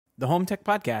The Home Tech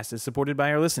Podcast is supported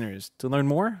by our listeners. To learn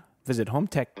more, visit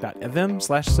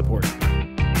HomeTech.fm/support.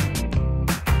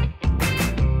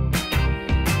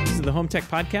 This is the Home Tech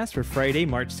Podcast for Friday,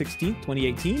 March 16th,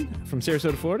 2018. From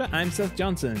Sarasota, Florida, I'm Seth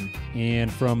Johnson.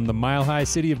 And from the mile-high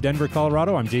city of Denver,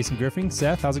 Colorado, I'm Jason Griffin.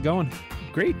 Seth, how's it going?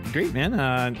 Great, man.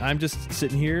 I'm just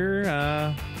sitting here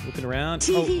looking around.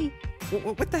 Tee-hee.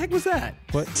 Oh, what the heck was that?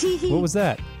 What? Tee-hee. What was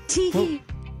that? Tee-hee.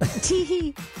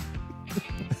 Tee-hee.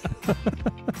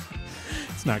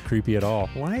 It's not creepy at all.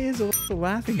 Why is Alexa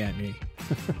laughing at me?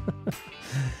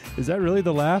 Is that really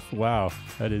the laugh? Wow,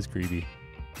 that is creepy.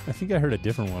 I think I heard a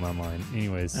different one online.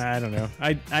 Anyways. I don't know.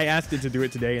 I asked it to do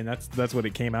it today, and that's what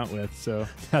it came out with. So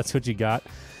That's what you got.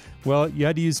 Well, you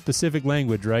had to use specific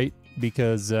language, right?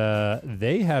 Because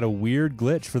they had a weird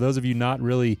glitch. For those of you not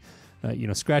really,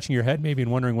 scratching your head maybe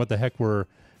and wondering what the heck we're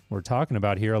talking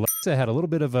about here, Alexa had a little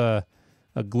bit of a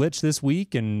glitch this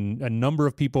week, and a number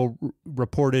of people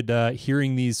reported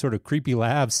hearing these sort of creepy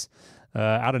laughs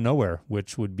out of nowhere,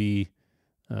 which would be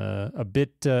a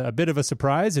bit of a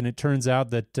surprise. And it turns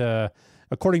out that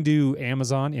according to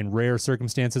Amazon, in rare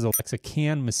circumstances, Alexa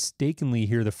can mistakenly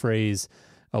hear the phrase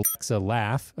Alexa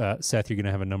laugh. Seth, you're going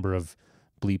to have a number of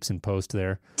bleeps in post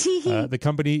there. The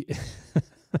company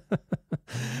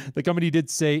the company did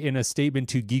say in a statement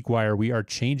to GeekWire, we are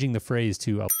changing the phrase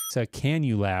to Alexa, can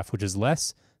you laugh, which is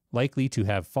less likely to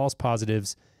have false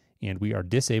positives, and we are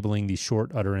disabling the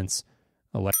short utterance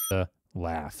Alexa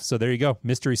laugh. So there you go.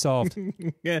 Mystery solved.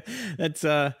 Yeah, that's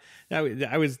I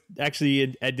was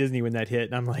actually at Disney when that hit,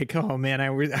 and I'm like, oh man,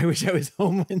 I wish I was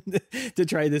home to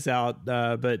try this out,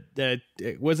 but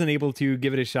wasn't able to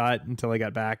give it a shot until I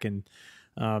got back, and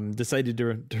decided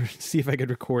to see if I could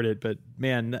record it. But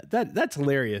man, that's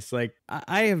hilarious. Like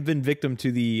I have been victim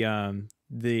to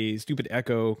the stupid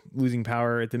Echo losing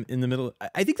power in the middle.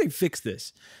 I think they fixed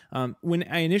this. When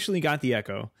I initially got the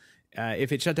Echo,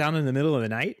 if it shut down in the middle of the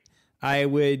night,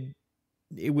 it would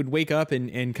wake up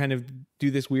and kind of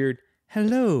do this weird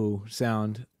hello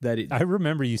sound I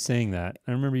remember you saying that.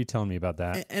 I remember you telling me about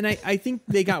that. And I think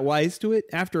they got wise to it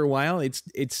after a while.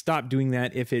 It stopped doing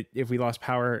that if we lost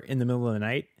power in the middle of the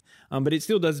night. But it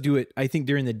still does do it, I think,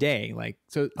 during the day. Like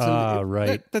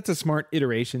right. That's a smart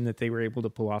iteration that they were able to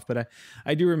pull off. But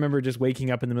I do remember just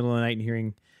waking up in the middle of the night and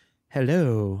hearing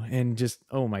hello, and just,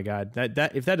 oh my God,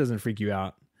 that if that doesn't freak you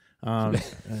out,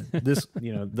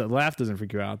 the laugh doesn't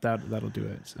freak you out, that'll do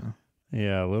it. So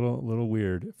yeah, a little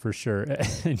weird for sure.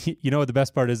 And you know what the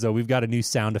best part is, though? We've got a new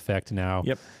sound effect now.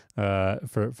 Yep.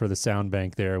 For the sound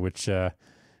bank there, which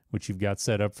you've got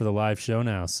set up for the live show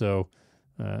now. So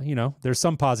there's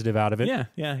some positive out of it.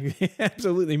 Yeah,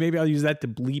 absolutely. Maybe I'll use that to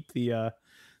bleep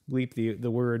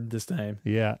the word this time.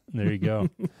 Yeah, there you go.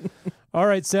 All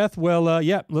right, Seth. Well,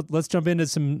 let's jump into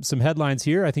some headlines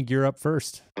here. I think you're up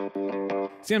first.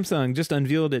 Samsung just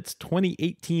unveiled its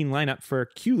 2018 lineup for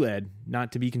QLED,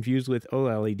 not to be confused with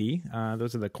OLED.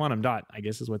 Those are the quantum dot, I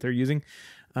guess is what they're using.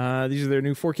 These are their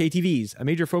new 4K TVs. A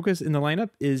major focus in the lineup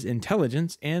is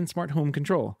intelligence and smart home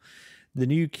control. The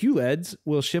new QLEDs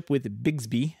will ship with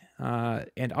Bixby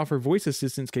and offer voice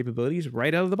assistance capabilities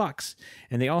right out of the box.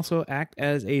 And they also act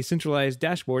as a centralized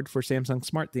dashboard for Samsung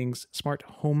SmartThings smart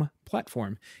home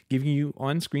platform, giving you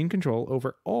on-screen control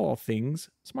over all things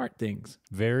smart things.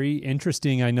 Very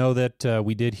interesting. I know that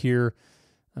we did hear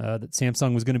that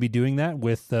Samsung was going to be doing that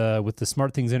with the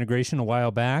SmartThings integration a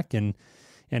while back, and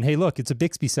hey, look, it's a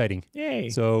Bixby sighting. Yay!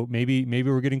 So maybe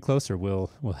we're getting closer.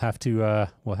 We'll have to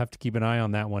keep an eye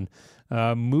on that one.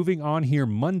 Moving on here,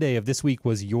 Monday of this week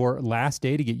was your last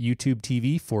day to get YouTube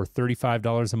TV for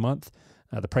 $35 a month.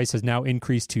 The price has now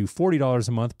increased to $40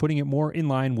 a month, putting it more in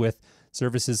line with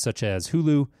services such as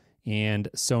Hulu and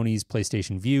Sony's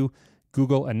PlayStation Vue.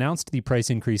 Google announced the price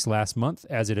increase last month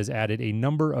as it has added a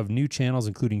number of new channels,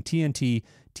 including TNT,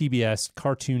 TBS,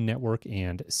 Cartoon Network,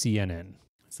 and CNN.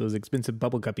 It's those expensive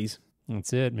bubble guppies.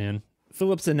 That's it, man.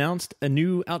 Philips announced a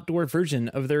new outdoor version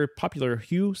of their popular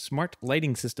Hue smart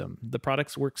lighting system. The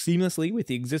products work seamlessly with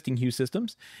the existing Hue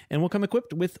systems and will come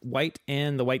equipped with white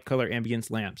and the white color ambience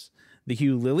lamps. The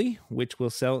Hue Lily, which will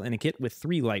sell in a kit with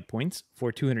 3 light points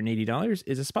for $280,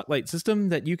 is a spotlight system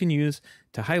that you can use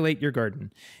to highlight your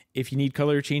garden. If you need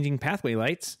color-changing pathway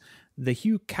lights, the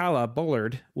Hue Kala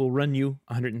Bollard will run you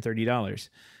 $130.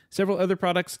 Several other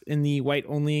products in the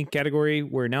white-only category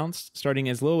were announced, starting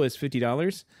as low as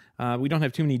 $50. We don't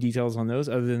have too many details on those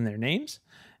other than their names.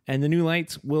 And the new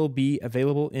lights will be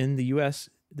available in the U.S.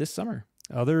 this summer.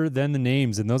 Other than the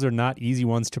names, and those are not easy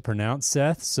ones to pronounce,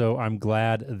 Seth, so I'm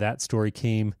glad that story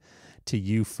came to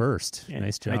you first. Yeah,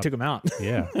 nice job. I took them out.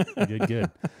 Yeah, you did good.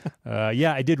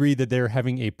 I did read that they're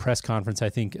having a press conference, I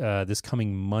think, this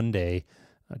coming Monday,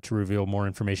 to reveal more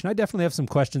information. I definitely have some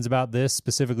questions about this,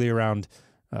 specifically around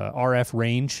RF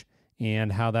range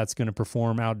and how that's going to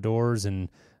perform outdoors, and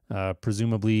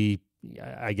presumably,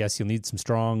 I guess you'll need some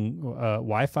strong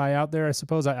Wi-Fi out there, I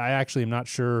suppose. I actually am not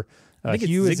sure. I think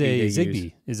Hue it's is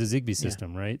a Zigbee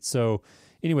system, right? So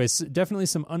anyways, definitely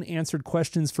some unanswered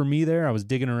questions for me there. I was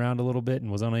digging around a little bit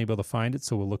and was unable to find it,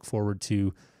 so we'll look forward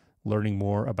to learning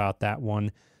more about that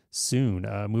one soon.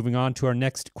 Moving on to our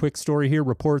next quick story here.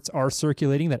 Reports are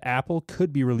circulating that Apple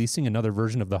could be releasing another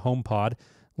version of the HomePod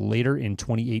later in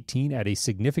 2018 at a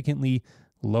significantly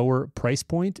lower price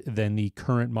point than the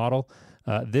current model.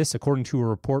 This, according to a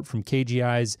report from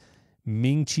KGI's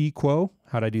Ming-Chi Kuo.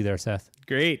 How'd I do there, Seth?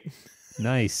 Great.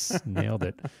 Nice. Nailed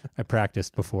it. I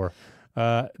practiced before.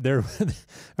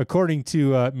 According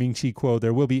to Ming-Chi Kuo,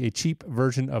 there will be a cheap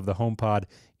version of the HomePod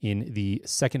in the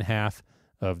second half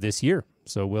of this year.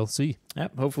 So we'll see.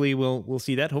 Yep. Hopefully we'll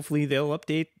see that. Hopefully they'll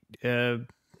update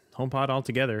HomePod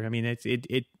altogether. I mean,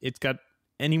 it's got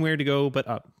anywhere to go but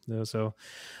up. So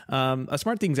a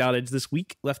SmartThings outage this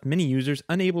week left many users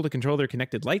unable to control their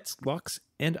connected lights, locks,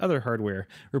 and other hardware.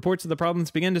 Reports of the problems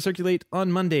began to circulate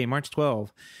on Monday, March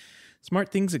 12.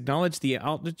 SmartThings acknowledged the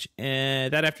outage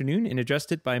that afternoon and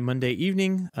addressed it by Monday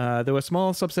evening, though a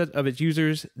small subset of its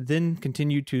users then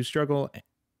continued to struggle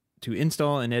to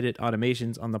install and edit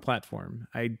automations on the platform.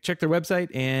 I checked their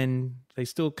website and they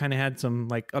still kind of had some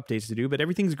updates to do, but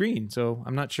everything's green. So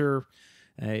I'm not sure.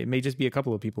 It may just be a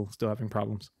couple of people still having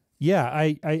problems. Yeah,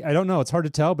 I don't know. It's hard to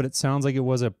tell, but it sounds like it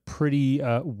was a pretty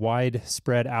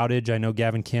widespread outage. I know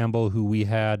Gavin Campbell, who we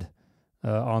had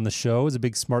on the show, is a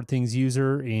big SmartThings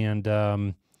user,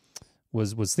 and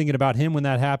was thinking about him when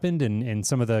that happened, and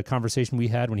some of the conversation we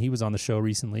had when he was on the show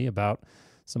recently about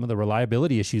some of the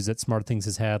reliability issues that SmartThings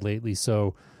has had lately.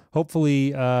 So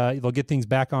hopefully they'll get things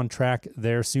back on track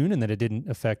there soon, and that it didn't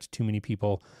affect too many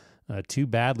people too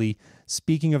badly.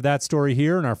 Speaking of that story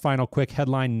here, in our final quick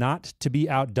headline, not to be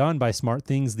outdone by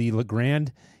SmartThings, the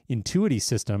Legrand Intuity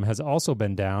system has also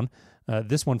been down,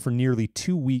 this one for nearly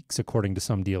 2 weeks, according to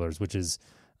some dealers, which is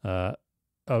a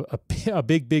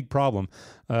big problem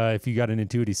if you got an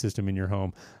Intuity system in your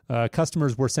home.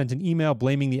 Customers were sent an email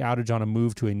blaming the outage on a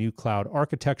move to a new cloud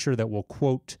architecture that will,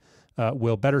 quote,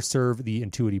 will better serve the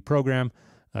Intuity program.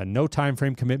 No time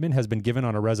frame commitment has been given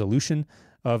on a resolution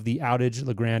of the outage.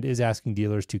 Legrand is asking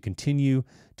dealers to continue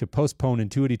to postpone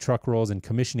Intuity truck rolls and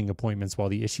commissioning appointments while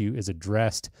the issue is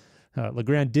addressed.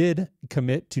 Legrand did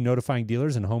commit to notifying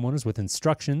dealers and homeowners with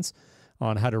instructions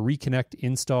on how to reconnect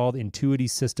installed Intuity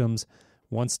systems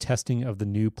once testing of the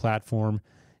new platform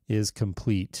is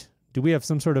complete. Do we have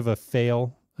some sort of a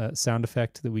fail sound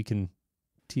effect that we can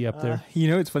tee up there?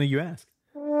 It's funny you ask.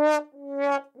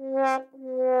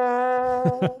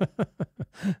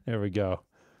 There we go.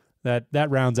 That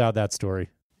rounds out that story.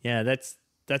 Yeah,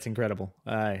 that's incredible.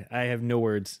 I have no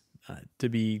words to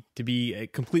be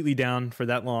completely down for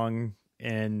that long,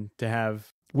 and to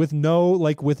have with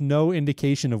no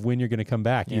indication of when you're going to come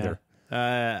back either.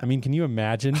 I mean, can you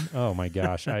imagine? Oh my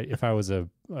gosh! If I was a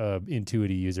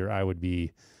Intuity user, I would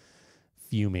be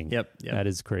fuming. Yep. That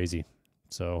is crazy.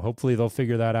 So hopefully they'll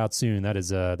figure that out soon. That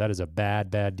is a bad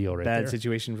deal right there. Bad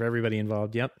situation for everybody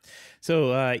involved. Yep. So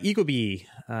Ecobee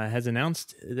has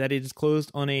announced that it is closed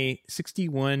on a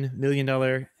 $61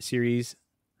 million Series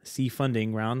C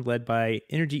funding round led by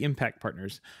Energy Impact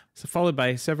Partners, so followed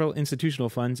by several institutional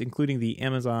funds, including the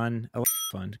Amazon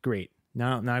Fund. Great.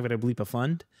 Now I've got to bleep a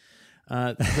fund.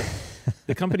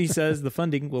 The company says the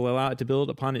funding will allow it to build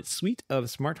upon its suite of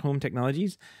smart home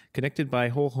technologies connected by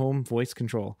whole home voice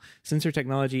control, sensor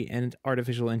technology, and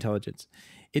artificial intelligence.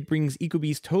 It brings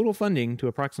Ecobee's total funding to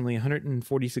approximately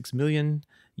 $146 million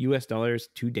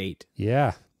to date.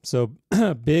 Yeah. So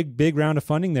big round of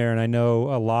funding there. And I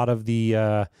know a lot of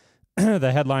the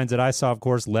the headlines that I saw, of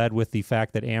course, led with the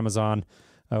fact that Amazon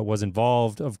was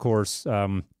involved. Of course,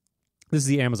 this is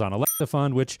the Amazon Alexa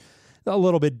Fund, which a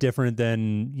little bit different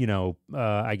than,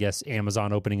 I guess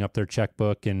Amazon opening up their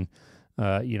checkbook and,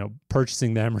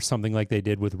 purchasing them or something like they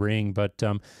did with Ring. But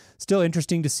still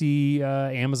interesting to see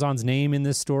Amazon's name in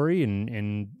this story.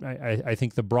 And I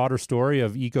think the broader story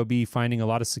of Ecobee finding a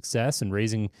lot of success and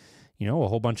raising, a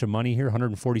whole bunch of money here,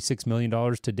 $146 million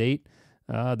to date.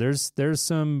 There's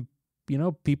some,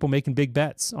 people making big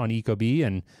bets on Ecobee.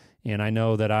 And I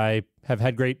know that I have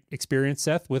had great experience,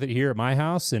 Seth, with it here at my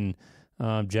house, and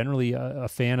generally a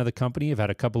fan of the company. I've had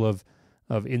a couple of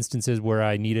instances where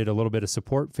I needed a little bit of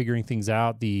support figuring things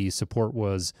out. The support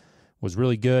was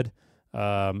really good.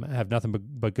 I have nothing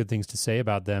but good things to say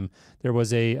about them. There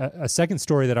was a second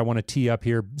story that I want to tee up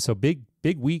here. So big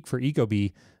week for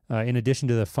Ecobee. In addition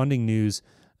to the funding news,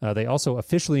 They also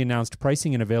officially announced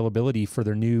pricing and availability for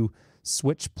their new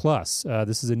Switch Plus.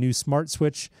 This is a new smart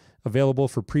switch available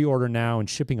for pre-order now and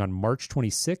shipping on March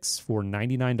 26 for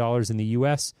 $99 in the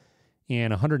U.S.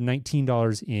 and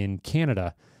 $119 in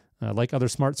Canada. Like other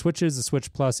smart switches, the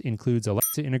Switch Plus includes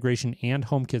Alexa integration and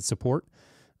HomeKit support,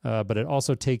 but it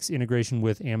also takes integration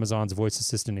with Amazon's voice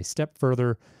assistant a step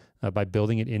further by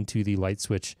building it into the light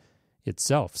switch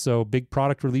itself. So big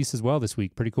product release as well this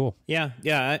week. Pretty cool. Yeah.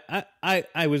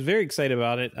 I was very excited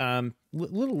about it. A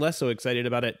little less so excited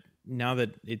about it now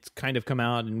that it's kind of come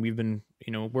out, and we've been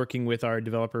working with our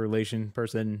developer relation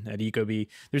person at Ecobee.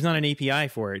 There's not an API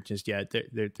for it just yet.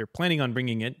 They're planning on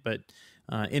bringing it, but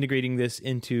integrating this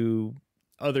into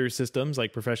other systems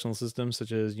like professional systems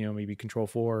such as maybe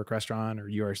Control4 or Crestron or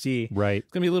URC. Right.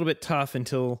 It's going to be a little bit tough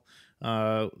until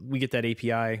we get that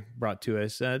API brought to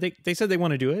us. They said they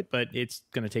want to do it, but it's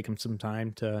going to take them some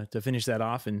time to finish that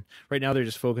off. And right now they're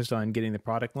just focused on getting the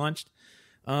product launched.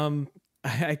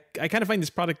 I kind of find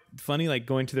this product funny, like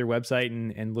going to their website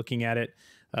and looking at it.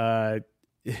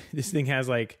 This thing has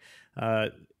like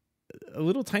a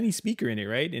little tiny speaker in it,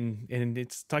 right? And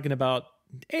it's talking about,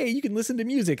 hey, you can listen to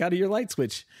music out of your light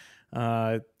switch.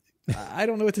 I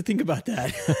don't know what to think about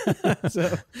that.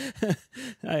 So,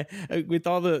 with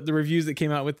all the reviews that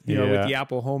came out with with the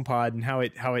Apple HomePod and how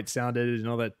it sounded and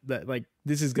all that like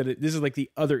this is like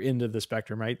the other end of the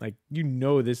spectrum, right? Like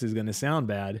this is gonna sound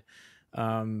bad,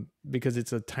 because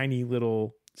it's a tiny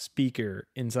little speaker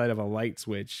inside of a light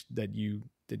switch that you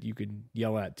could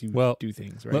yell at to do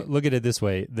things, right? Look at it this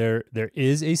way: there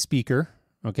is a speaker,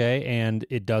 okay, and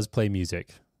it does play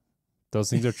music. Those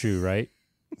things are true, right?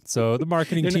 So the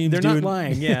marketing team, they're not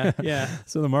lying. Yeah.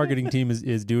 So the marketing team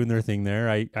is doing their thing there.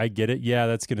 I get it. Yeah,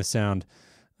 that's going to sound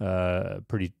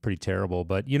pretty terrible.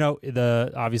 But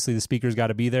obviously the speaker's got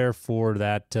to be there for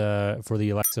that for the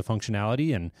Alexa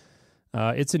functionality, and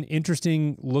it's an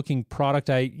interesting looking product.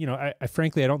 I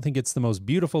frankly I don't think it's the most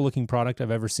beautiful looking product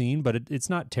I've ever seen, but it's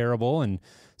not terrible, and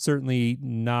certainly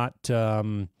not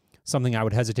something I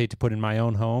would hesitate to put in my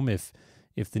own home if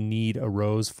the need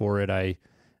arose for it.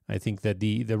 I think that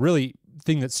the really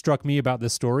thing that struck me about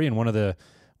this story, and one of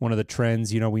the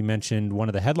trends, we mentioned one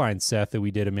of the headlines, Seth, that we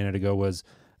did a minute ago was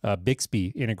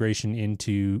Bixby integration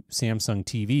into Samsung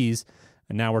TVs,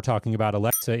 and now we're talking about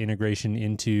Alexa integration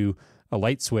into a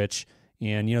light switch.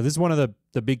 And this is one of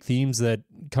the big themes that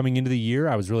coming into the year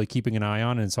I was really keeping an eye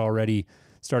on, and it's already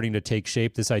starting to take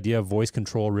shape. This idea of voice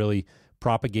control really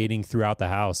propagating throughout the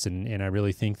house, and I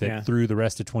really think that through the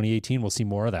rest of 2018 we'll see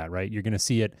more of that. Right, you're going to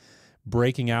see it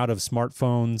breaking out of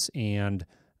smartphones and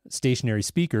stationary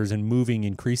speakers and moving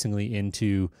increasingly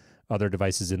into other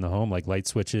devices in the home like light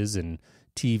switches and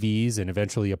TVs and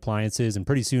eventually appliances. And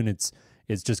pretty soon it's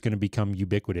just going to become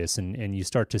ubiquitous. And you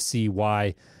start to see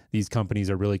why these companies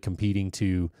are really competing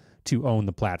to own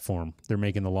the platform. They're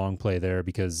making the long play there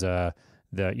because the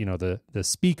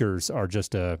speakers are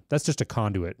that's just a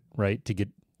conduit, right, to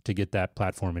get that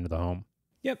platform into the home.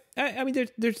 Yep. I mean,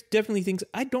 there's definitely things.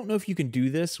 I don't know if you can do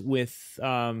this with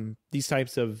these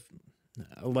types of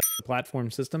Alexa platform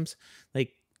systems.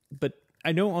 But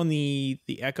I know on the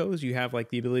Echoes you have like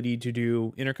the ability to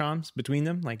do intercoms between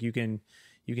them. Like you can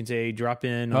say drop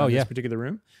in on this particular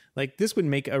room. Like this would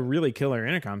make a really killer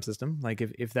intercom system. Like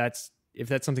if that's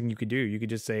something you could do, you could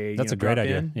just say that's a great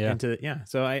idea.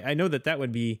 So I know that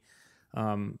would be.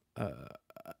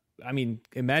 I mean,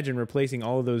 imagine replacing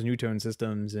all of those Newtone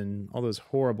systems and all those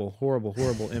horrible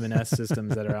M&S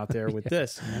systems that are out there with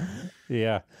this.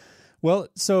 Yeah. Well,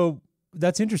 so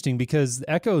that's interesting because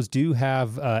Echoes do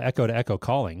have echo-to-echo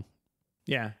calling.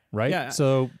 Yeah. Right? Yeah.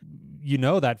 So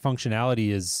that functionality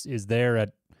is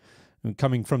there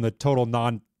coming from the total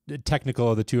non-technical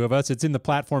of the two of us. It's in the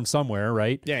platform somewhere,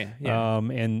 right? Yeah.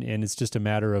 And it's just a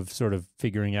matter of sort of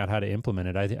figuring out how to implement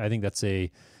it. I think that's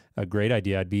a great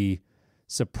idea. I'd be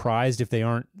surprised if they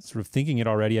aren't sort of thinking it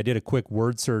already. I did a quick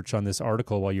word search on this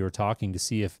article while you were talking to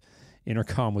see if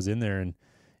intercom was in there, and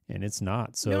it's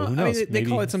not. So who knows? I mean, they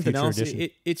call it something else.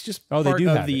 It's just part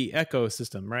of the Echo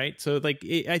system, right? So like,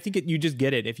 I think you just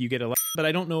get it if you get Alexa, but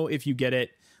I don't know if you get it.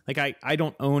 Like I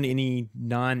don't own any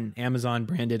non-Amazon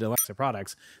branded Alexa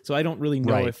products, so I don't really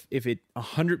know if it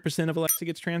 100% of Alexa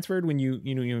gets transferred when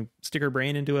you stick her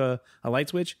brain into a light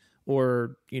switch.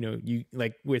 Or, you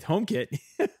like with HomeKit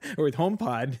or with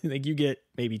HomePod, like you get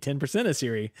maybe 10% of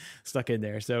Siri stuck in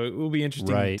there. So it will be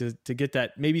interesting to get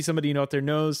that. Maybe somebody out there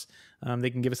knows, they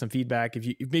can give us some feedback.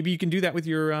 If maybe you can do that with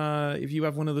your, if you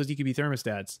have one of those Ecobee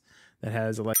thermostats that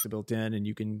has Alexa built in and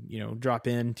you can, drop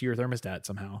in to your thermostat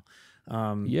somehow.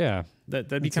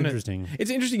 That'd be kind of interesting.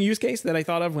 It's an interesting use case that I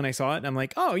thought of when I saw it. And I'm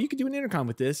like, oh, you could do an intercom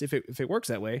with this if it works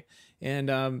that way. And,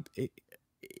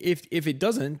 if it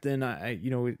doesn't, then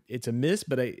it's a miss.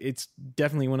 But it's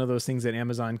definitely one of those things that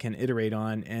Amazon can iterate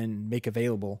on and make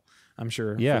available, I'm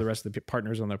sure, for the rest of the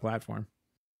partners on their platform.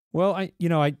 Well,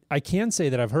 I can say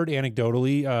that I've heard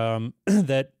anecdotally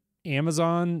that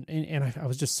Amazon, and I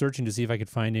was just searching to see if I could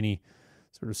find any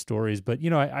sort of stories, but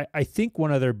I think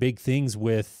one of their big things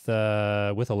with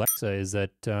Alexa is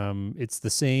that it's the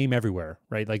same everywhere,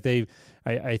 right? Like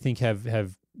I think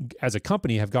have as a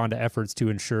company have gone to efforts to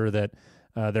ensure that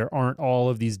there aren't all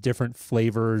of these different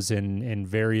flavors and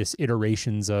various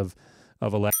iterations of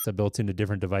Alexa built into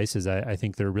different devices. I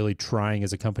think they're really trying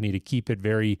as a company to keep it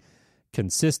very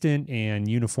consistent and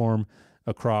uniform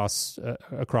across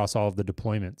all of the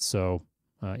deployments. So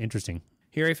interesting.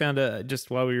 Here I found just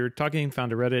while we were talking,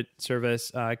 found a Reddit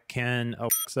service. Can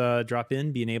Alexa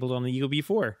drop-in be enabled on the Ecobee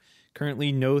 4?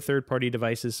 Currently, no third-party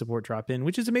devices support drop-in,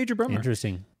 which is a major bummer.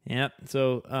 Interesting. Yeah.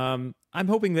 So I'm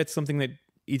hoping that's something that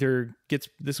either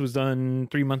this was done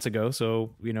 3 months ago,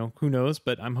 so who knows?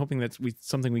 But I'm hoping that's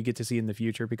something we get to see in the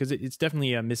future, because it's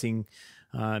definitely a missing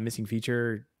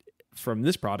feature from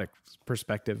this product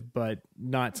perspective, but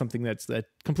not something that's a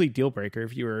complete deal breaker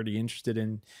if you're already interested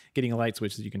in getting a light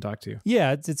switch that you can talk to.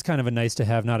 Yeah, it's kind of a nice to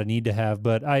have, not a need to have.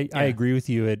 But I agree with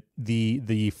you.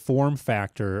 The form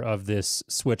factor of this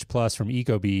Switch Plus from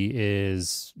Ecobee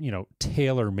is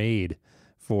tailor made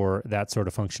for that sort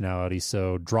of functionality.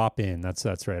 So drop in,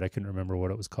 that's right. I couldn't remember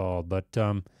what it was called, but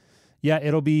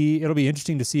it'll be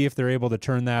interesting to see if they're able to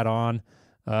turn that on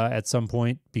at some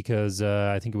point, because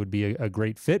I think it would be a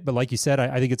great fit. But like you said,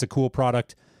 I think it's a cool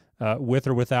product with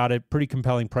or without it. Pretty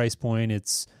compelling price point.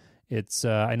 It's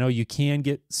I know you can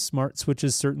get smart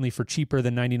switches certainly for cheaper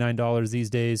than $99 these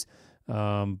days,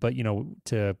 but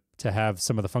to have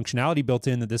some of the functionality built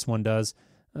in that this one does,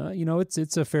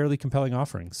 it's a fairly compelling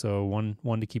offering. So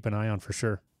one to keep an eye on for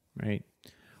sure. Right.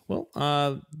 Well,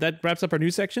 that wraps up our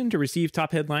news section. To receive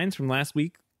top headlines from last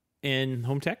week in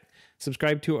HomeTech,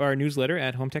 subscribe to our newsletter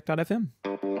at HomeTech.fm.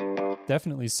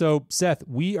 Definitely. So, Seth,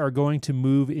 we are going to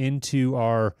move into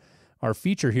our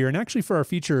feature here. And actually, for our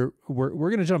feature, we're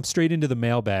going to jump straight into the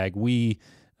mailbag. We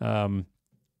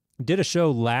did a show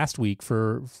last week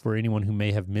for anyone who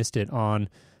may have missed it on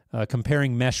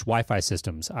comparing mesh Wi-Fi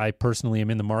systems. I personally am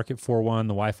in the market for one.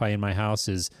 The Wi-Fi in my house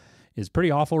is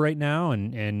pretty awful right now,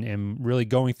 and am really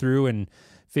going through and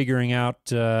figuring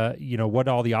out what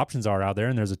all the options are out there,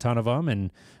 and there's a ton of them,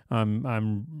 and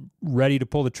I'm ready to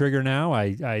pull the trigger now.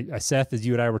 I Seth, as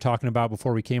you and I were talking about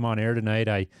before we came on air tonight,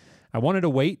 I wanted to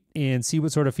wait and see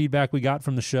what sort of feedback we got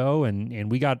from the show, and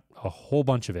we got a whole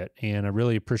bunch of it, and I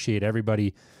really appreciate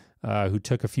everybody who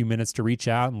took a few minutes to reach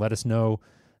out and let us know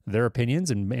their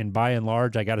opinions, and by and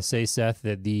large, I got to say, Seth,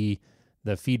 that the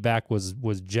feedback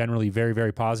was generally very,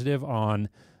 very positive on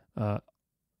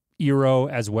Eero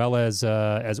as well as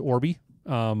Orbi.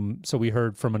 So we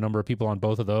heard from a number of people on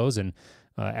both of those, and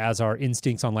as our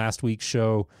instincts on last week's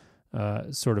show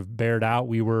sort of bared out,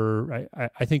 we were,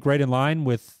 I think, right in line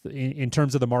with in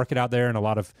terms of the market out there, and a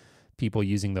lot of people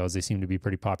using those. They seem to be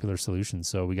pretty popular solutions.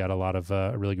 So we got a lot of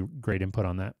really great input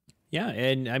on that. Yeah,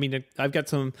 and I mean, I've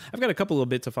got a couple of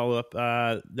bits of follow up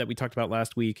that we talked about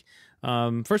last week.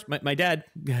 First, my dad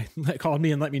called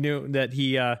me and let me know that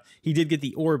he did get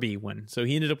the Orbi one, so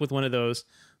he ended up with one of those.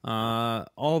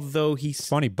 Although he's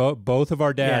funny, both of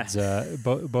our dads,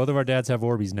 both of our dads have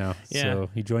Orbis now. Yeah. So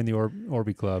he joined the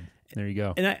Orbi club. There you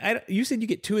go. And you said you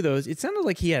get two of those. It sounded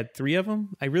like he had three of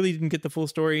them. I really didn't get the full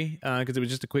story because it was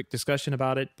just a quick discussion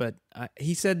about it. But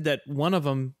he said that one of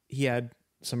them he had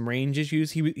some range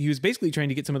issues. He was basically trying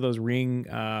to get some of those Ring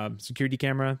security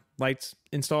camera lights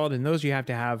installed, and those you have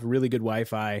to have really good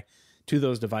Wi-Fi to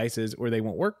those devices or they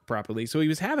won't work properly. So he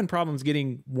was having problems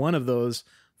getting one of those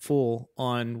full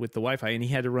on with the Wi-Fi, and he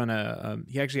had to run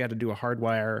he actually had to do a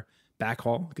hardwire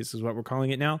backhaul. This is what we're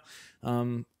calling it now.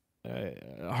 A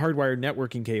hardwired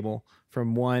networking cable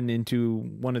from one into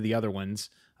one of the other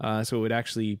ones. So it would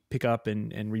actually pick up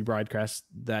and rebroadcast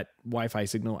that Wi-Fi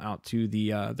signal out to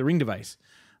the Ring device.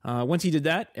 Once he did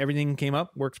that, everything came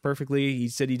up, works perfectly. He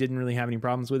said he didn't really have any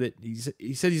problems with it.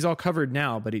 He said he's all covered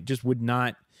now, but it just would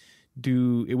not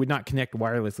connect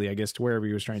wirelessly, I guess, to wherever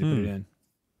he was trying to put it in.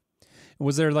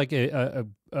 Was there like a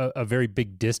very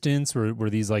big distance?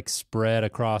 Were these like spread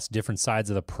across different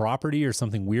sides of the property or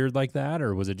something weird like that?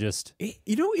 Or was it just...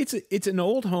 It's an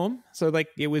old home. So like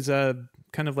it was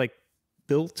kind of like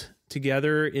built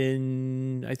together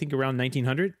in, I think, around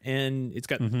 1900. And it's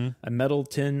got a metal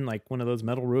tin, like one of those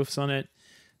metal roofs on it.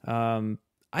 I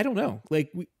don't know.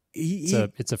 Like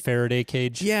it's a Faraday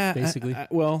cage, basically.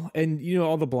 And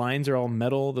all the blinds are all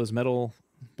metal, those metal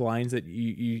blinds that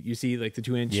you see, like the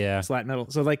 2-inch slat metal.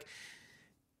 So like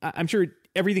I'm sure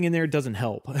everything in there doesn't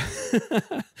help.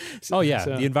 Oh yeah,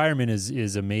 the environment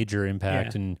is a major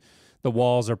impact, and the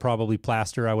walls are probably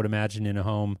plaster, I would imagine, in a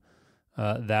home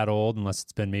that old, unless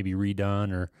it's been maybe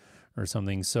redone or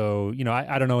something. So,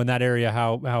 I don't know in that area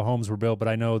how homes were built, but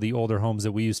I know the older homes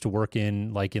that we used to work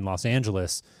in, like in Los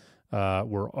Angeles,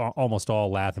 were almost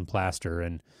all lath and plaster,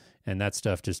 and that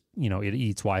stuff just, it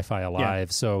eats Wi-Fi alive.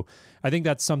 Yeah. So I think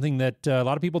that's something that a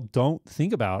lot of people don't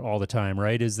think about all the time,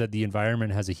 right? Is that the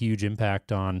environment has a huge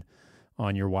impact on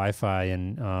your Wi-Fi,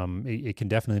 and it can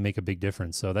definitely make a big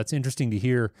difference. So that's interesting to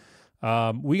hear.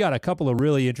 We got a couple of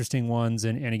really interesting ones,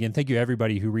 and again, thank you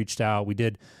everybody who reached out. We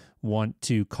did want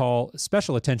to call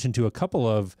special attention to a couple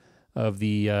of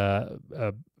the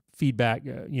feedback,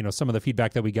 some of the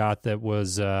feedback that we got that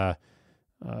was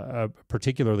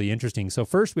particularly interesting. So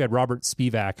first we had Robert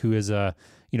Spivak, who is a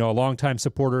longtime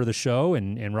supporter of the show,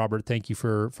 and Robert, thank you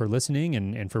for listening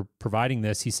and for providing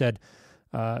this. He said,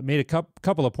 made a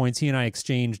couple of points. He and I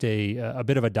exchanged a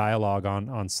bit of a dialogue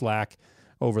on Slack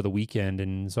over the weekend,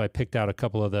 and so I picked out a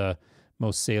couple of the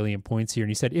most salient points here.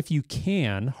 And he said, if you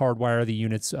can hardwire the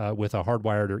units with a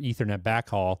hardwired or Ethernet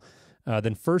backhaul,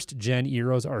 then first-gen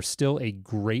Eeros are still a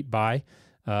great buy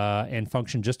and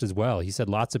function just as well. He said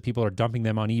lots of people are dumping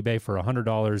them on eBay for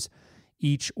 $100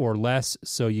 each or less,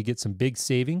 so you get some big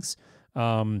savings.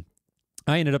 I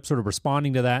ended up sort of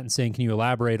responding to that and saying, can you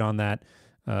elaborate on that?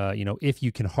 If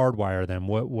you can hardwire them,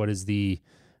 what's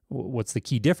the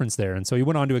key difference there? And so he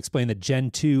went on to explain that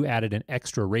Gen 2 added an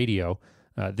extra radio.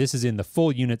 This is in the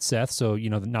full unit, Seth, so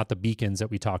not the beacons that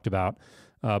we talked about,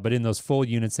 but in those full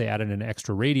units, they added an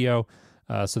extra radio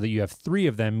so that you have 3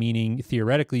 of them, meaning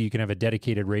theoretically you can have a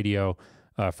dedicated radio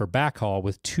for backhaul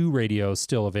with 2 radios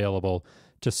still available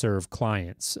to serve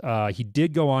clients. He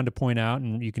did go on to point out,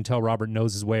 and you can tell Robert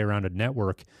knows his way around a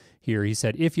network here. He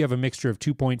said, if you have a mixture of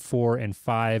 2.4 and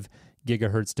 5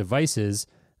 gigahertz devices,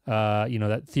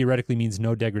 that theoretically means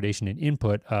no degradation in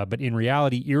input, but in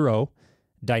reality, Eero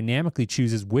dynamically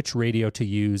chooses which radio to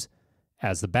use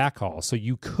as the backhaul. So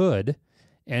you could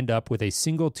end up with a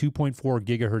single 2.4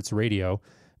 gigahertz radio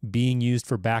being used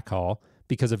for backhaul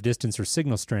because of distance or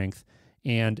signal strength,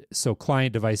 and so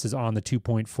client devices on the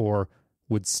 2.4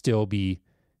 would still be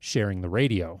sharing the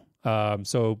radio.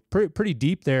 So pretty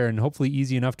deep there, and hopefully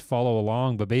easy enough to follow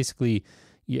along, but basically,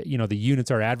 the units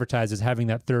are advertised as having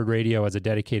that third radio as a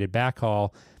dedicated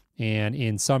backhaul, and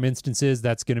in some instances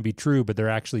that's going to be true, but they're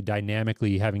actually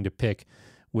dynamically having to pick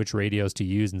which radios to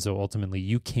use, and so ultimately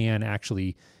you can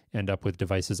actually end up with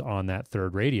devices on that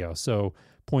third radio. So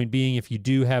point being, if you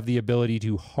do have the ability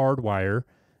to hardwire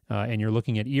and you're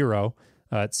looking at Eero,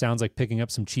 it sounds like picking up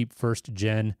some cheap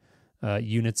first-gen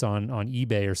units on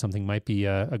eBay or something might be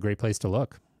a great place to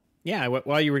look. Yeah,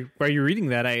 while you were reading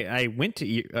that, I went to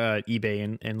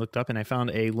eBay and looked up, and I found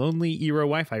a lonely Eero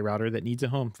Wi-Fi router that needs a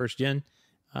home, first gen,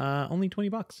 only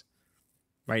 $20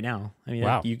 right now. I mean,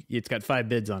 wow. It's got 5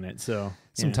 bids on it, so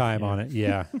some time on it.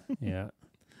 Yeah,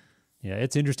 yeah,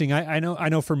 it's interesting. I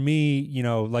know. For me,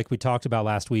 like we talked about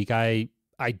last week, I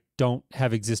don't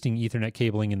have existing Ethernet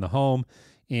cabling in the home,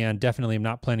 and definitely am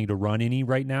not planning to run any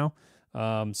right now.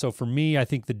 So for me, I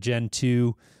think the Gen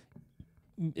 2,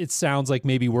 it sounds like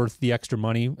maybe worth the extra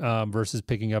money versus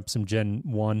picking up some Gen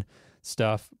 1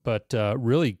 stuff. But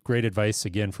really great advice,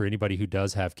 again, for anybody who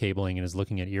does have cabling and is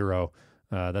looking at Eero.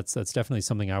 That's definitely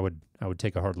something I would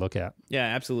take a hard look at. Yeah,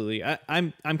 absolutely.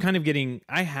 I'm kind of getting,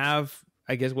 I have,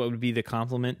 I guess, what would be the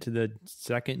complement to the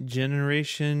second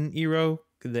generation Eero,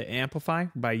 the Amplify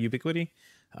by Ubiquiti.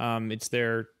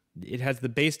 It has the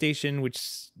base station, which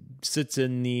sits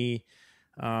in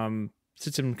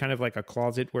kind of like a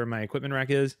closet where my equipment rack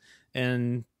is,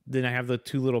 and then I have the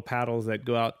 2 little paddles that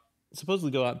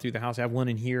supposedly go out through the house. I have one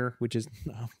in here, which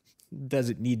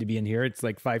doesn't need to be in here. It's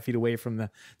like 5 feet away from the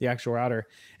actual router,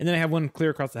 and then I have one clear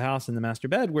across the house in the master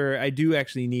bed where I do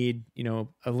actually need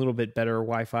a little bit better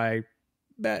Wi-Fi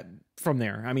from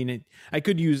there. I mean, I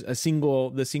could use the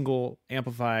single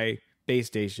Amplify base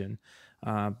station.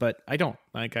 But I don't.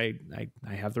 Like I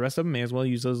have the rest of them. May as well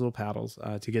use those little paddles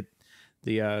to get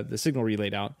the signal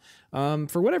relayed out.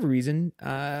 For whatever reason,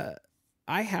 I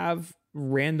have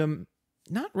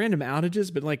not random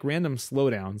outages, but like random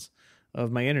slowdowns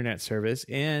of my internet service.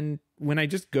 And when I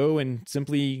just go and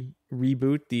simply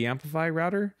reboot the Amplify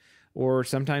router, or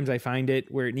sometimes I find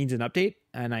it where it needs an update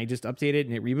and I just update it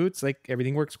and it reboots, like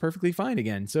everything works perfectly fine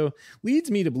again. So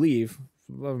leads me to believe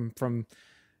from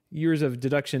years of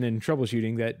deduction and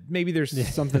troubleshooting that maybe there's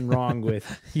something wrong with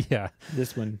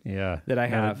this one that I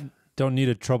have. Don't need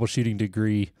a troubleshooting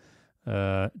degree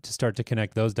to start to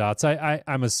connect those dots.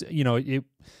 I'm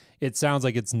it sounds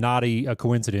like it's not a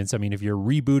coincidence. I mean, if you're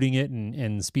rebooting it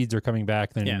and speeds are coming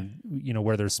back, then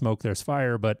where there's smoke, there's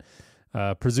fire. But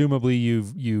presumably,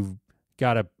 you've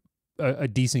got a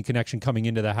decent connection coming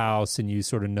into the house, and you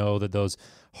sort of know that those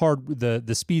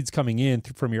the speeds coming in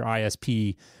from your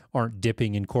ISP aren't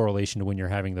dipping in correlation to when you're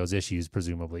having those issues,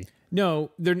 presumably.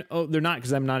 No, they're not,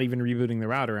 because I'm not even rebooting the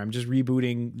router. I'm just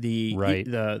rebooting the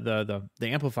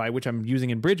Amplify, which I'm using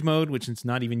in bridge mode, which is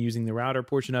not even using the router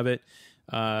portion of it.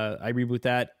 I reboot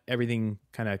that, everything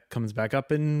kind of comes back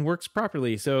up and works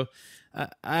properly. So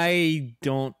I'm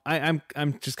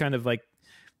just kind of like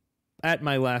at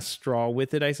my last straw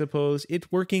with it, I suppose.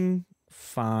 It's working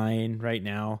fine right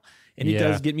now. And it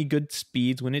does get me good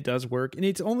speeds when it does work. And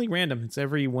it's only random. It's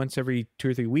once every 2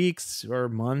 or 3 weeks or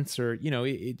months, or,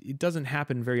 it doesn't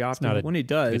happen very often. But when it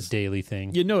does, a daily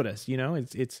thing. You notice,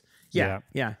 it's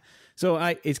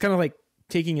So it's kind of like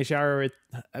taking a shower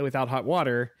without hot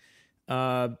water.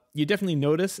 You definitely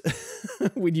notice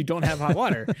when you don't have hot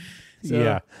water.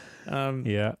 So,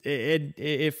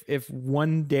 if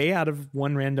one day out of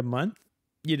one random month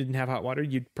you didn't have hot water,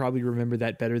 you'd probably remember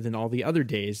that better than all the other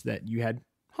days that you had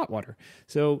hot water.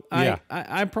 So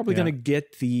I'm probably going to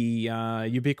get the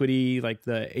Ubiquiti, like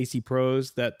the AC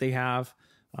Pros that they have.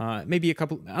 Maybe a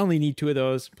couple. I only need 2 of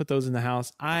those. Put those in the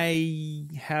house. I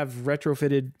have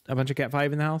retrofitted a bunch of Cat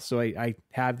 5 in the house, so I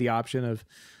have the option of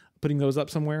putting those up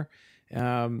somewhere.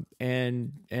 And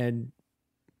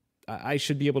I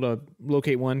should be able to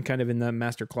locate one kind of in the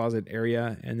master closet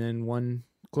area, and then one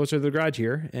closer to the garage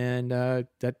here, and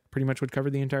that pretty much would cover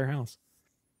the entire house.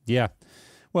 Yeah.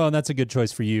 Well, and that's a good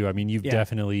choice for you. I mean, you've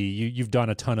definitely you've done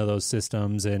a ton of those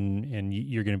systems, and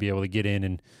you're going to be able to get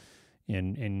in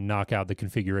and knock out the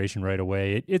configuration right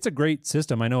away. It's a great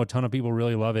system. I know a ton of people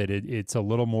really love it. It's a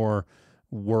little more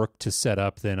work to set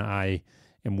up than I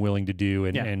am willing to do,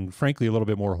 and frankly, a little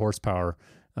bit more horsepower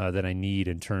than I need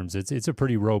in terms. It's a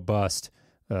pretty robust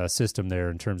system there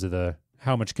in terms of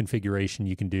how much configuration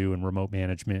you can do and remote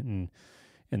management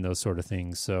and those sort of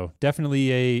things. So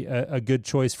definitely a good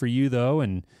choice for you, though,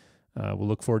 and we'll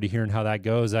look forward to hearing how that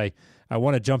goes. I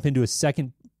want to jump into a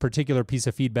second particular piece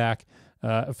of feedback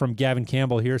from Gavin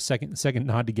Campbell here. Second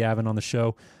nod to Gavin on the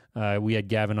show. We had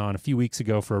Gavin on a few weeks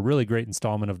ago for a really great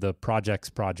installment of the Projects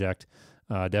Project.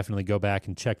 Definitely go back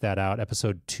and check that out.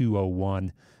 Episode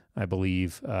 201, I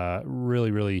believe.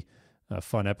 Really, really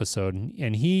fun episode.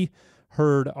 And he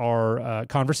heard our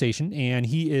conversation, and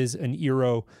he is an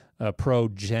Eero Pro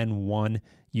Gen 1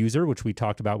 user, which we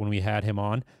talked about when we had him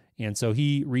on. And so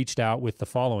he reached out with the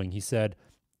following. He said,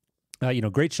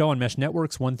 great show on mesh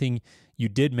networks. One thing you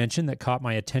did mention that caught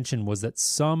my attention was that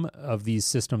some of these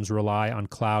systems rely on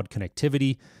cloud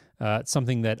connectivity.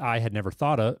 Something that I had never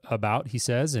thought about, he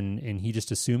says, and he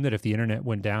just assumed that if the internet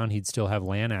went down, he'd still have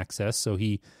LAN access. So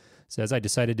he says, I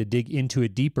decided to dig into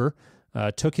it deeper,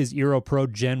 took his Eero Pro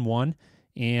Gen 1,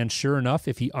 and sure enough,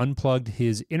 if he unplugged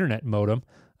his internet modem,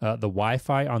 the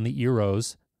Wi-Fi on the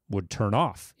Eeros would turn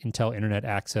off until internet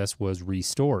access was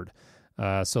restored.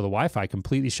 So the Wi-Fi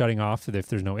completely shutting off if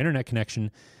there's no internet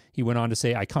connection. He went on to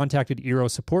say, I contacted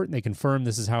Eero support, and they confirmed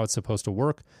this is how it's supposed to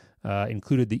work.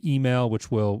 Included the email,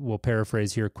 which we'll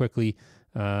paraphrase here quickly,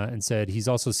 and said he's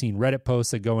also seen Reddit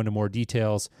posts that go into more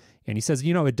details. And he says,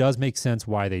 it does make sense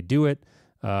why they do it.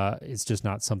 It's just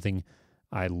not something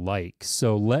I like.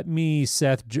 So let me,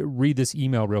 Seth, read this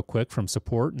email real quick from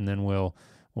support, and then we'll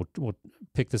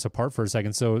pick this apart for a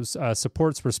second. So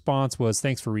support's response was,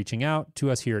 thanks for reaching out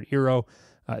to us here at Eero.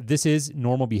 This is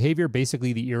normal behavior.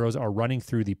 Basically, the Eeros are running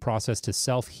through the process to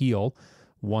self-heal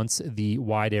once the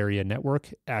wide area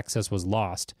network access was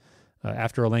lost.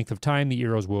 After a length of time, the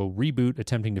Eeros will reboot,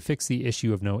 attempting to fix the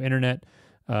issue of no internet,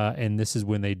 and this is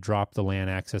when they drop the LAN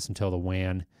access until the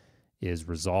WAN is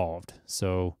resolved.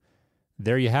 So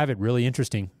there you have it. Really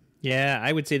interesting. Yeah,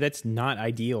 I would say that's not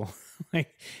ideal.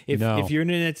 If your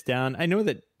internet's down, I know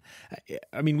that.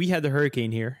 I mean, we had the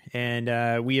hurricane here,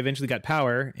 and we eventually got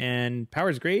power, and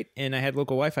power's great, and I had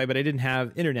local Wi-Fi, but I didn't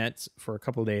have internet for a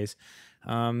couple of days.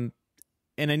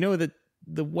 And I know that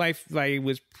the Wi-Fi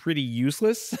was pretty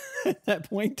useless at that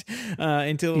point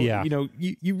until,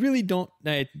 you really don't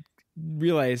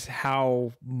realize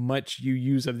how much you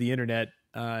use of the internet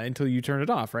until you turn it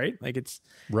off, right? Like it's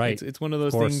one of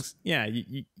those things. Yeah,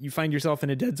 you find yourself in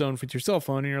a dead zone with your cell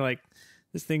phone, and you're like,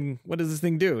 this thing, what does this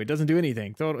thing do? It doesn't do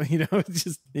anything.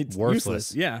 It's worthless.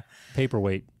 Useless. Yeah.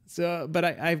 Paperweight. So, but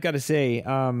I've got to say,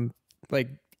 like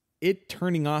it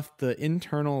turning off the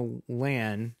internal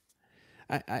LAN,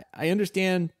 I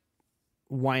understand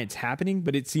why it's happening,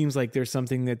 but it seems like there's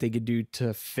something that they could do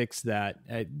to fix that.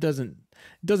 It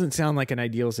doesn't sound like an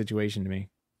ideal situation to me.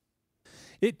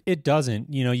 It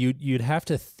doesn't. You'd have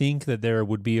to think that there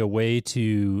would be a way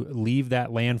to leave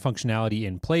that LAN functionality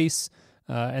in place,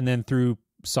 and then through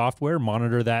software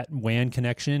monitor that WAN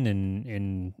connection,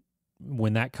 and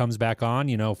when that comes back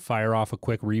on, fire off a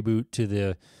quick reboot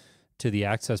to the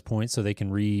access point so they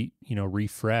can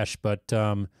refresh. But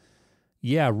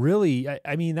yeah, really,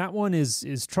 I mean, that one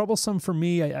is troublesome for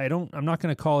me. I'm not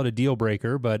going to call it a deal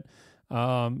breaker, but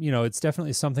it's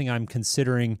definitely something I'm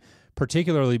considering,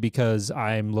 particularly because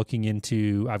I've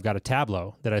got a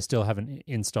Tableau that I still haven't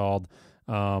installed.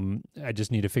 I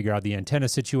just need to figure out the antenna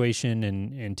situation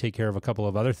and take care of a couple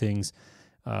of other things.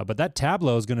 But that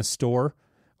Tableau is going to store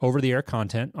over-the-air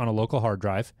content on a local hard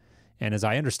drive. And as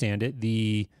I understand it,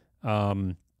 the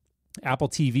Apple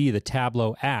TV, the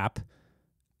Tableau app,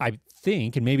 I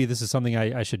think, and maybe this is something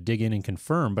I should dig in and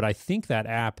confirm, but I think that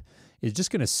app is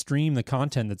just going to stream the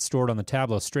content that's stored on the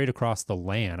Tableau straight across the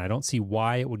LAN. I don't see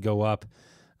why it would go up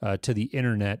to the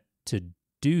internet to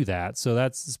do that. So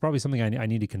that's probably something I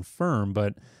need to confirm.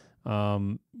 But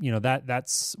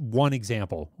that's one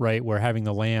example, right, where having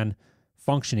the LAN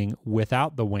functioning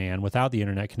without the WAN, without the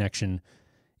internet connection,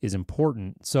 is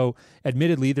important. So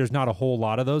admittedly, there's not a whole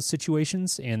lot of those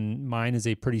situations, and mine is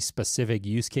a pretty specific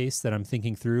use case that I'm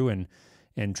thinking through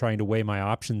and trying to weigh my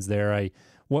options there.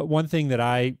 One thing that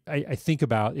I think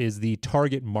about is the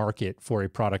target market for a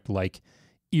product like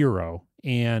Eero.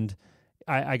 And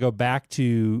I go back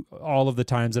to all of the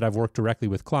times that I've worked directly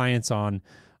with clients on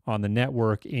the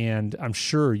network, and I'm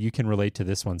sure you can relate to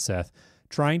this one, Seth.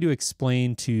 Trying to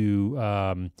explain to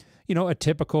a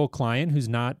typical client who's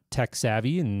not tech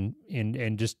savvy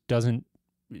and just doesn't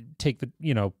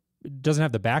doesn't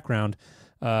have the background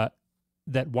that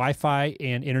Wi-Fi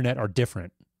and internet are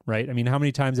different, right? I mean, how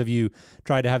many times have you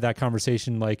tried to have that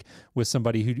conversation like with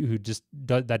somebody who just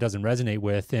that doesn't resonate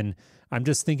with? And I'm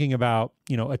just thinking about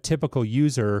a typical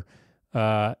user.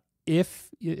 If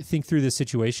you think through this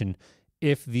situation,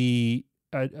 if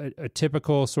a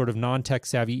typical sort of non-tech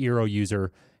savvy Eero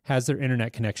user has their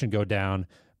internet connection go down,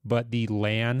 but the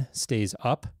LAN stays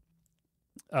up,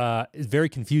 is very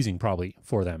confusing probably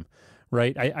for them,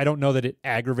 right? I don't know that it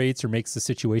aggravates or makes the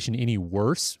situation any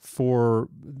worse for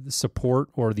the support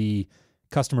or the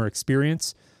customer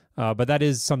experience, but that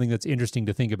is something that's interesting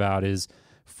to think about. Is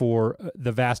for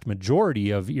the vast majority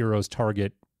of Eero's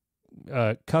target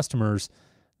customers,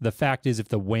 the fact is if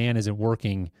the WAN isn't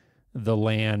working, the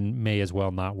LAN may as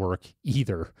well not work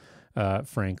either,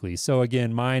 frankly. So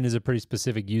again, mine is a pretty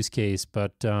specific use case,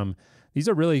 but these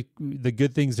are really the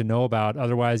good things to know about.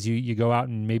 Otherwise, you go out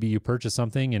and maybe you purchase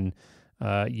something and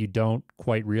you don't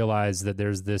quite realize that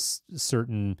there's this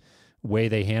certain way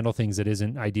they handle things that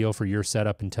isn't ideal for your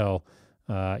setup until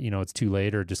it's too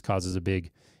late, or it just causes a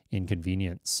big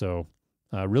inconvenience. So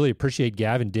really appreciate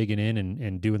Gavin digging in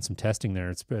and doing some testing there.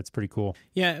 It's pretty cool.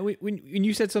 Yeah, when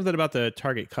you said something about the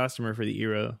target customer for the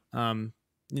Eero,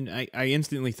 I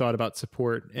instantly thought about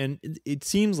support, and it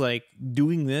seems like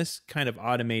doing this kind of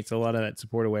automates a lot of that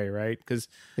support away, right? Because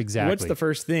what's the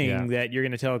first thing that you're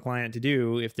going to tell a client to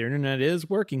do if their internet is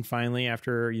working finally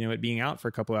after it being out for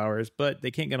a couple hours, but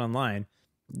they can't get online?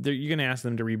 You're going to ask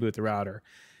them to reboot the router,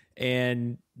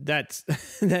 and that's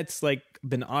like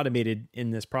been automated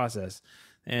in this process.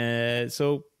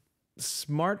 So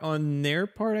smart on their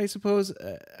part, I suppose.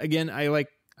 Again, I like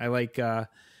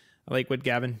what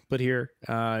Gavin put here.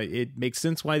 It makes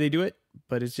sense why they do it,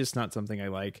 but it's just not something I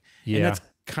like. Yeah. And that's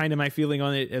kind of my feeling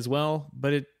on it as well.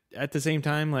 But at the same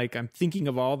time, like, I'm thinking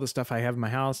of all the stuff I have in my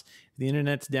house. The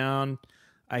internet's down.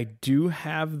 I do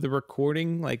have the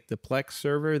recording, like the Plex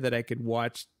server that I could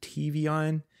watch TV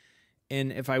on.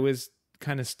 And if I was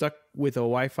kind of stuck with a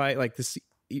Wi-Fi, like this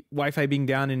Wi-Fi being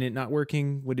down and it not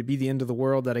working, would it be the end of the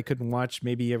world that I couldn't watch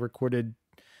maybe a recorded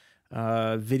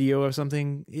video of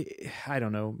something? I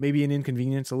don't know, maybe an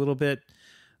inconvenience a little bit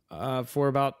for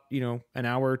about an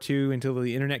hour or two until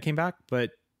the internet came back, but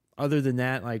other than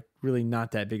that, like, really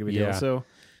not that big of a deal. So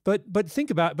but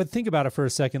think about it for a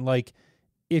second. Like,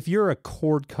 if you're a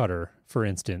cord cutter, for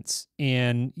instance,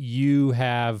 and you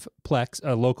have Plex,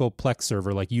 a local Plex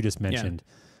server like you just mentioned,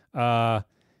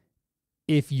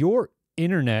 if your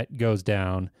internet goes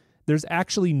down, there's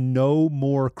actually no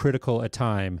more critical a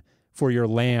time for your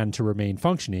LAN to remain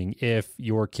functioning if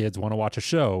your kids want to watch a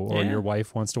show or your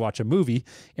wife wants to watch a movie,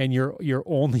 and your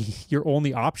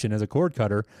only option as a cord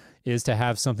cutter is to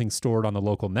have something stored on the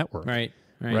local network. Right.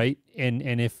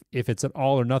 And if it's an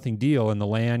all or nothing deal and the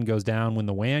LAN goes down when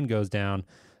the WAN goes down,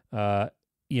 that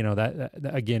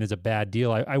again is a bad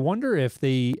deal. I wonder if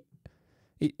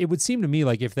it would seem to me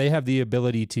like if they have the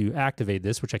ability to activate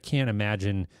this, which I can't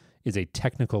imagine is a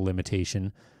technical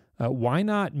limitation, why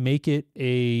not make it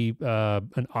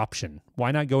an option?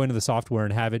 Why not go into the software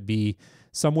and have it be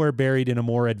somewhere buried in a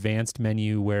more advanced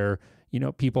menu where,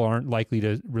 people aren't likely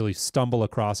to really stumble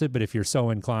across it, but if you're so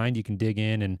inclined, you can dig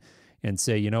in and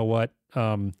say, you know what,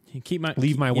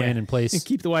 leave my WAN in place and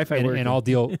keep the Wi-Fi working, and I'll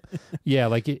deal. Yeah,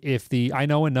 like if I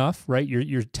know enough, right?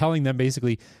 You're telling them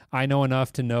basically, I know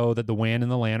enough to know that the WAN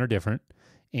and the LAN are different,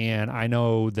 and I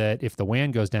know that if the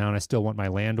WAN goes down, I still want my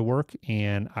LAN to work,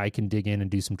 and I can dig in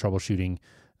and do some troubleshooting,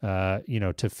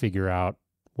 to figure out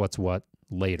what's what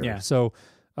later. Yeah. So.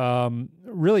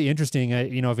 Really interesting.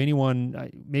 If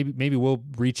anyone, maybe we'll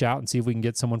reach out and see if we can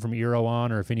get someone from Eero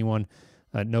on, or if anyone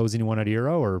knows anyone at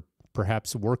Eero, or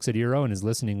perhaps works at Eero and is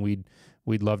listening,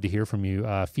 we'd love to hear from you.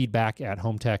 Feedback at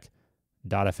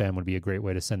HomeTech.fm would be a great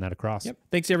way to send that across. Yep.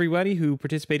 Thanks to everybody who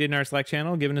participated in our Slack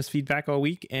channel, giving us feedback all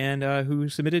week, and who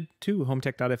submitted to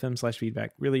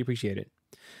HomeTech.fm/feedback. Really appreciate it.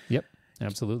 Yep,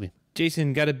 absolutely.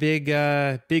 Jason, got a big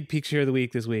picture of the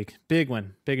week this week. Big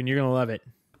one. You're going to love it.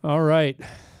 All right.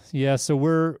 Yeah, so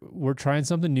we're trying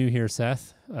something new here,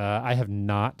 Seth. I have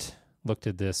not looked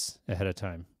at this ahead of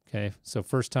time. Okay, so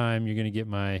first time you're gonna get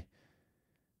my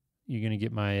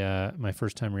my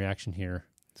first time reaction here.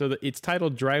 So it's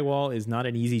titled "Drywall is not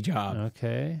an easy job."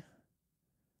 Okay.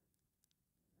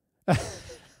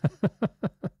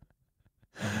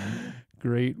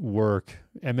 Great work,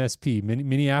 MSP,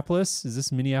 Minneapolis. Is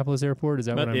this Minneapolis Airport? Is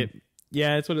that what I'm?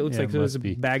 Yeah, that's what it looks like. So it it's a must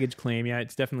be. baggage claim. Yeah,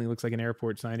 it definitely looks like an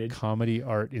airport signage. Comedy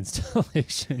art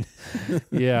installation.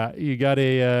 Yeah, you got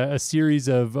a series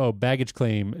of baggage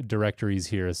claim directories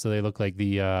here. So they look like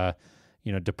the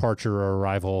departure or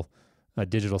arrival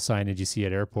digital signage you see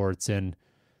at airports. And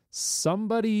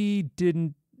somebody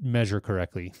didn't measure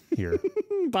correctly here.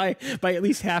 by at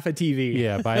least half a TV.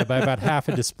 Yeah, by about half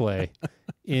a display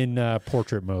in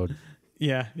portrait mode.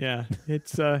 Yeah.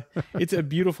 It's a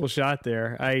beautiful shot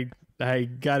there. I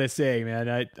gotta say,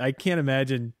 man, I can't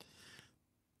imagine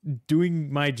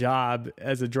doing my job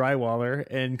as a drywaller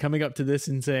and coming up to this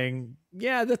and saying,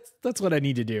 yeah, that's what I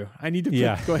need to do. I need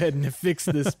to go ahead and fix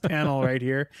this panel right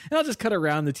here, and I'll just cut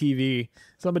around the TV.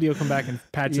 Somebody will come back and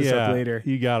patch this up later.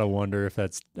 You gotta wonder if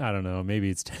that's, I don't know,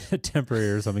 maybe it's temporary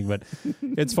or something, but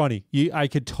it's funny. I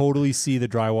could totally see the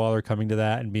drywaller coming to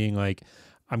that and being like,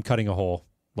 I'm cutting a hole.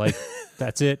 Like,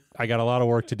 that's it. I got a lot of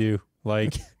work to do.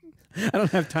 Like, I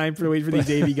don't have time to wait for these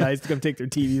AV guys to come take their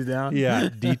TVs down. Yeah,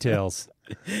 details.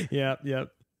 Yep.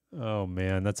 Oh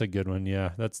man, that's a good one.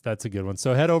 Yeah, that's a good one.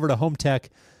 So head over to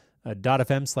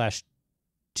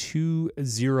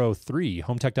HomeTech.fm/203,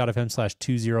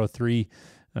 HomeTech.fm/203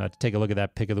 to take a look at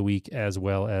that pick of the week, as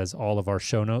well as all of our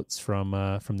show notes from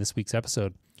this week's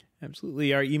episode.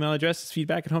 Absolutely. Our email address is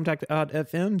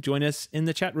feedback@HomeTech.fm. Join us in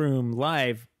the chat room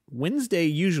live Wednesday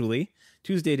usually.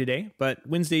 Tuesday today, but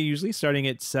Wednesday usually, starting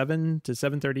at 7 to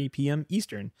 7:30 p.m.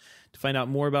 Eastern. To find out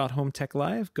more about Home Tech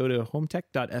Live, go to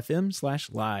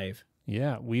HomeTech.fm/live.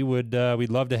 Yeah, we'd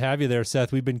love to have you there,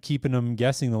 Seth. We've been keeping them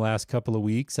guessing the last couple of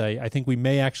weeks. I think we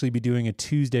may actually be doing a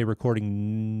Tuesday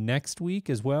recording next week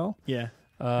as well. Yeah,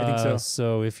 I think so.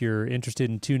 So if you're interested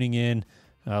in tuning in,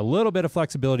 a little bit of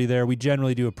flexibility there. We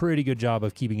generally do a pretty good job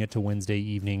of keeping it to Wednesday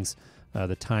evenings.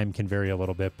 The time can vary a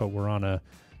little bit, but we're on a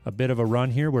bit of a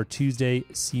run here where Tuesday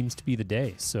seems to be the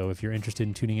day. So if you're interested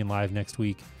in tuning in live next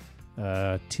week,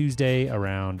 Tuesday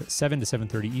around 7 to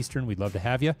 7:30 Eastern, we'd love to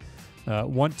have you.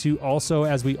 Want to also,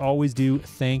 as we always do,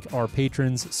 thank our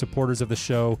patrons, supporters of the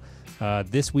show.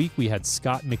 This week we had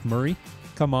Scott McMurray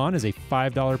come on as a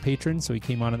 $5 patron. So he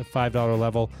came on at the $5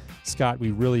 level. Scott,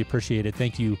 we really appreciate it.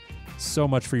 Thank you so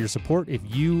much for your support. If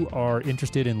you are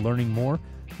interested in learning more,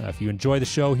 if you enjoy the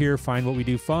show here, find what we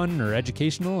do fun or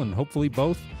educational, and hopefully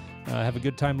both, have a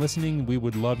good time listening, we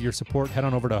would love your support. Head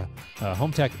on over to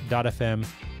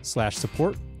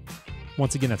HomeTech.fm/support.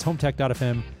 Once again, that's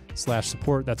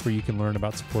HomeTech.fm/support. That's where you can learn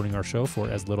about supporting our show for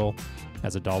as little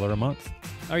as $1 a month.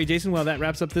 All right, Jason, well, that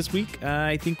wraps up this week.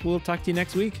 I think we'll talk to you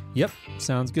next week. Yep,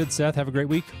 sounds good, Seth. Have a great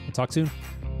week. We'll talk soon.